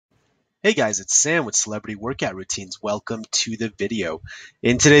Hey guys, it's Sam with Celebrity Workout Routines. Welcome to the video.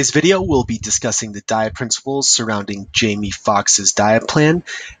 In today's video, we'll be discussing the diet principles surrounding Jamie Foxx's diet plan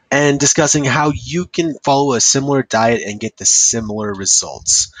and discussing how you can follow a similar diet and get the similar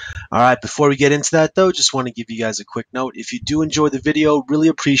results. All right, before we get into that though, just want to give you guys a quick note. If you do enjoy the video, really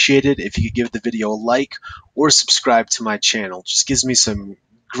appreciate it if you could give the video a like or subscribe to my channel. Just gives me some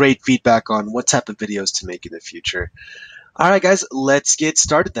great feedback on what type of videos to make in the future. All right, guys, let's get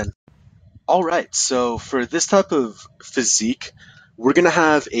started then. All right, so for this type of physique, we're going to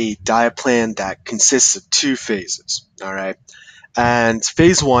have a diet plan that consists of two phases. All right, and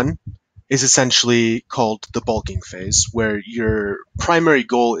phase one is essentially called the bulking phase, where your primary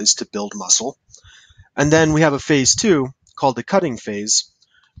goal is to build muscle. And then we have a phase two called the cutting phase,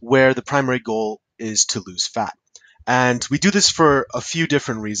 where the primary goal is to lose fat. And we do this for a few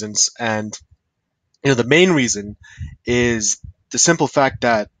different reasons. And the main reason is the simple fact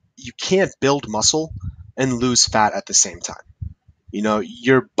that you can't build muscle and lose fat at the same time.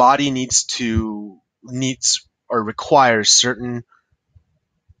 Your body needs or requires certain,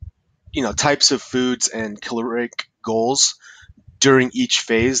 types of foods and caloric goals during each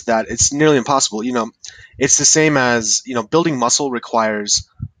phase that it's nearly impossible. It's the same as, building muscle requires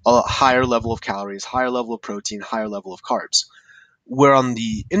a higher level of calories, higher level of protein, higher level of carbs. Where on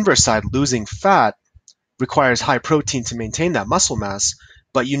the inverse side, losing fat requires high protein to maintain that muscle mass,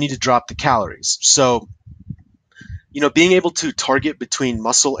 but you need to drop the calories. So, being able to target between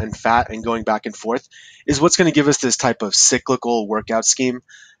muscle and fat and going back and forth is what's going to give us this type of cyclical workout scheme.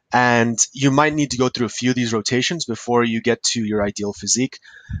 And you might need to go through a few of these rotations before you get to your ideal physique.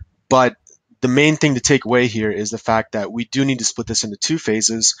 But the main thing to take away here is the fact that we do need to split this into two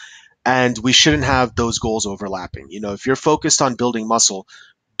phases, and we shouldn't have those goals overlapping. If you're focused on building muscle,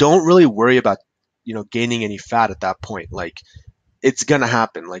 don't really worry about, gaining any fat at that point. Like, it's going to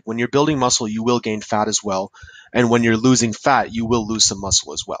happen. Like, when you're building muscle, you will gain fat as well. And when you're losing fat, you will lose some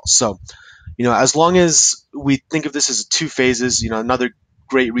muscle as well. So, as long as we think of this as two phases, another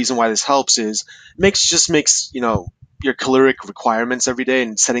great reason why this helps is makes, your caloric requirements every day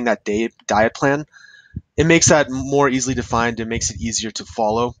and setting that diet plan, it makes that more easily defined. It makes it easier to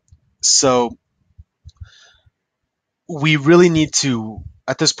follow. So we really need to,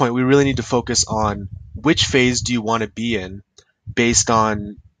 at this point, we really need to focus on which phase do you want to be in based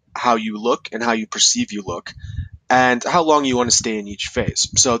on how you look and how you perceive you look, and how long you want to stay in each phase.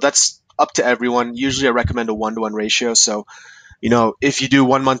 So that's up to everyone. Usually I recommend a 1-to-1 ratio. So, if you do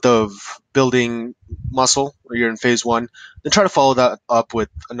 1 month of building muscle or you're in phase one, then try to follow that up with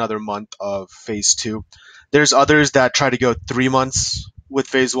another month of phase two. There's others that try to go 3 months with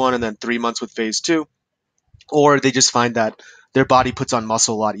phase one and then 3 months with phase two, or they just find that their body puts on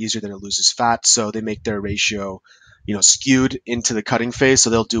muscle a lot easier than it loses fat. So they make their ratio skewed into the cutting phase. So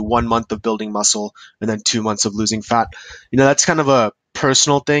they'll do 1 month of building muscle and then 2 months of losing fat. That's kind of a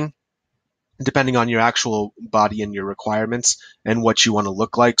personal thing, depending on your actual body and your requirements and what you want to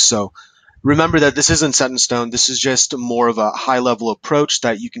look like. So remember that this isn't set in stone. This is just more of a high level approach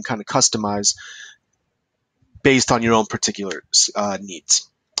that you can kind of customize based on your own particular needs.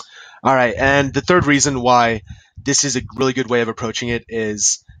 All right. And the third reason why this is a really good way of approaching it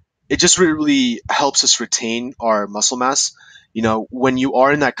is it just really helps us retain our muscle mass. When you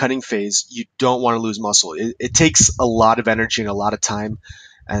are in that cutting phase, you don't want to lose muscle. It takes a lot of energy and a lot of time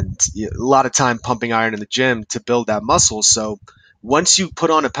pumping iron in the gym to build that muscle. So once you put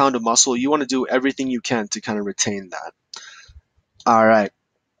on a pound of muscle, you want to do everything you can to kind of retain that. All right.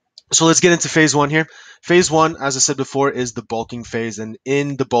 So let's get into phase one here. Phase one, as I said before, is the bulking phase. And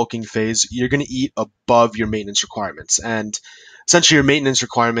in the bulking phase, you're going to eat above your maintenance requirements. And essentially, your maintenance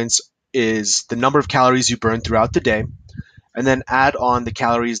requirements is the number of calories you burn throughout the day, and then add on the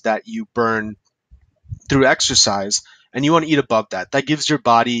calories that you burn through exercise. And you want to eat above that. That gives your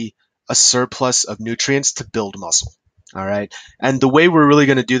body a surplus of nutrients to build muscle. All right. And the way we're really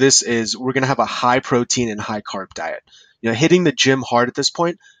going to do this is we're going to have a high protein and high carb diet. Hitting the gym hard at this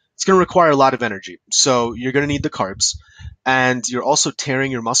point, it's going to require a lot of energy. So you're going to need the carbs, and you're also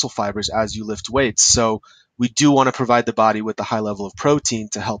tearing your muscle fibers as you lift weights. So we do want to provide the body with a high level of protein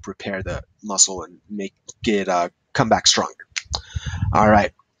to help repair the muscle and make it come back stronger. All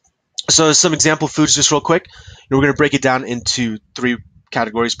right. So some example foods just real quick. We're going to break it down into three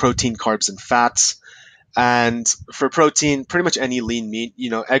categories: protein, carbs, and fats. And for protein, pretty much any lean meat.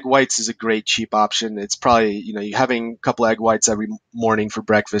 Egg whites is a great cheap option. It's probably, you having a couple egg whites every morning for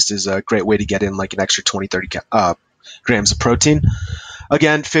breakfast is a great way to get in like an extra 20, 30 grams of protein.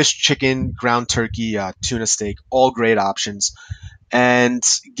 Again, fish, chicken, ground turkey, tuna steak, all great options, and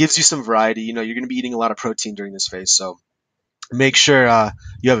gives you some variety. You're going to be eating a lot of protein during this phase. So make sure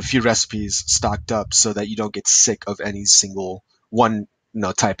you have a few recipes stocked up so that you don't get sick of any single one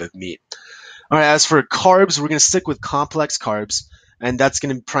type of meat. All right, as for carbs, we're going to stick with complex carbs, and that's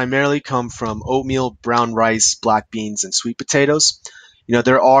going to primarily come from oatmeal, brown rice, black beans, and sweet potatoes.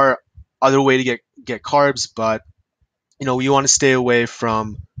 There are other way to get carbs, but you want to stay away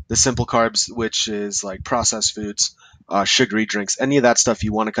from the simple carbs, which is like processed foods, sugary drinks, any of that stuff.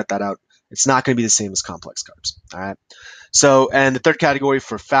 You want to cut that out. It's not going to be the same as complex carbs. All right. So, and the third category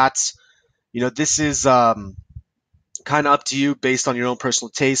for fats, this is kind of up to you based on your own personal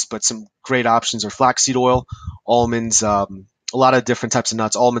taste, but some great options are flaxseed oil, almonds, a lot of different types of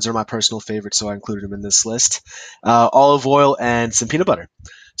nuts. Almonds are my personal favorite, so I included them in this list. Olive oil and some peanut butter.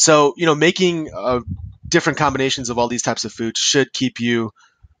 So, making different combinations of all these types of foods should keep you,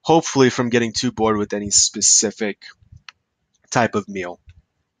 hopefully, from getting too bored with any specific type of meal.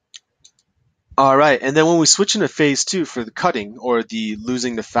 All right, and then when we switch into phase two for the cutting or the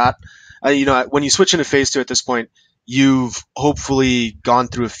losing the fat, when you switch into phase two at this point, you've hopefully gone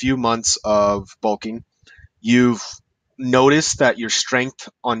through a few months of bulking. You've noticed that your strength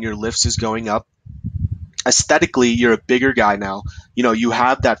on your lifts is going up. Aesthetically, you're a bigger guy now. You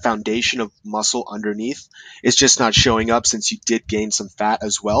have that foundation of muscle underneath. It's just not showing up since you did gain some fat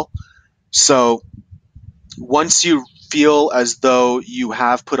as well. So once you feel as though you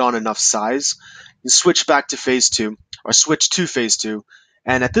have put on enough size, you switch back to phase two or switch to phase two.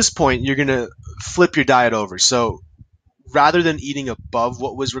 And at this point, you're going to flip your diet over. So rather than eating above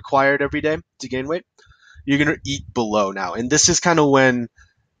what was required every day to gain weight, you're going to eat below now. And this is kind of when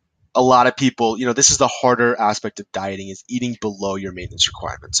a lot of people, this is the harder aspect of dieting, is eating below your maintenance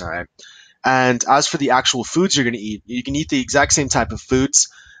requirements. All right. And as for the actual foods you're going to eat, you can eat the exact same type of foods,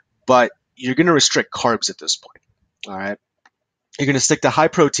 but you're going to restrict carbs at this point. All right. You're going to stick to high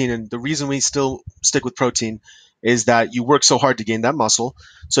protein. And the reason we still stick with protein is that you work so hard to gain that muscle.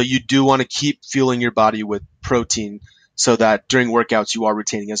 So you do want to keep fueling your body with protein so that during workouts you are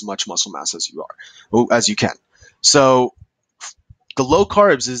retaining as much muscle mass as you can. So the low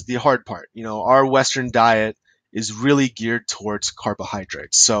carbs is the hard part. Our Western diet is really geared towards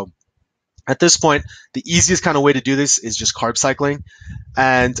carbohydrates. So at this point, the easiest kind of way to do this is just carb cycling.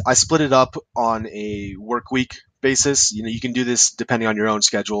 And I split it up on a work week basis. You can do this depending on your own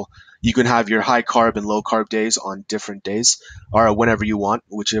schedule. You can have your high carb and low carb days on different days or whenever you want,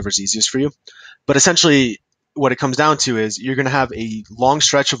 whichever is easiest for you. But essentially, what it comes down to is you're going to have a long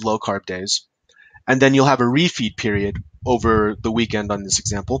stretch of low carb days, and then you'll have a refeed period over the weekend on this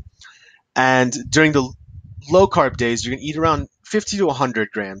example. And during the low carb days, you're going to eat around 50 to 100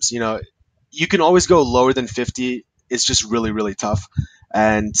 grams. You can always go lower than 50. It's just really, really tough.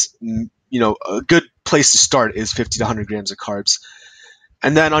 And, a good place to start is 50 to 100 grams of carbs.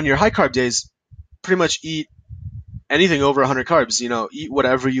 And then on your high carb days, pretty much eat anything over 100 carbs. Eat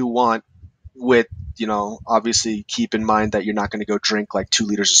whatever you want with, obviously keep in mind that you're not going to go drink like 2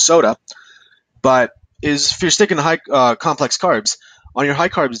 liters of soda. But if you're sticking to high complex carbs, on your high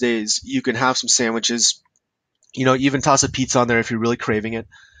carbs days, you can have some sandwiches, even toss a pizza on there if you're really craving it,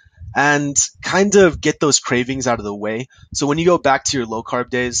 and kind of get those cravings out of the way. So when you go back to your low carb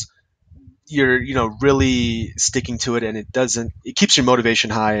days, you're, really sticking to it, and it keeps your motivation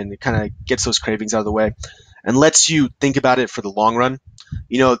high, and it kind of gets those cravings out of the way and lets you think about it for the long run.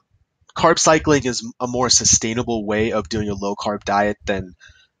 Carb cycling is a more sustainable way of doing a low carb diet than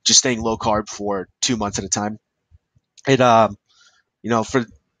just staying low carb for 2 months at a time. It, for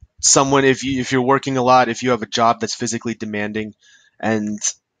someone, if you're working a lot, if you have a job that's physically demanding, and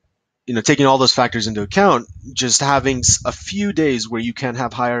taking all those factors into account, just having a few days where you can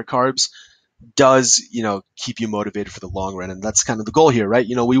have higher carbs does, keep you motivated for the long run. And that's kind of the goal here, right?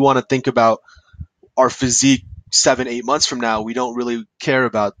 We want to think about our physique 7-8 months from now. We don't really care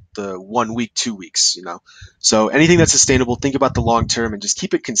about the 1 week, 2 weeks, So anything that's sustainable, think about the long term and just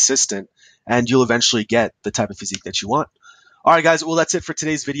keep it consistent, and you'll eventually get the type of physique that you want. All right, guys. Well, that's it for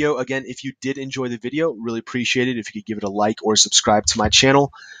today's video. Again, if you did enjoy the video, really appreciate it if you could give it a like or subscribe to my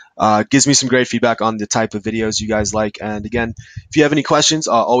channel. Gives me some great feedback on the type of videos you guys like. And again, if you have any questions,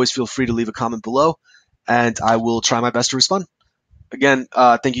 always feel free to leave a comment below, and I will try my best to respond. Again,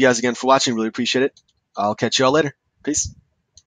 thank you guys again for watching. Really appreciate it. I'll catch you all later. Peace.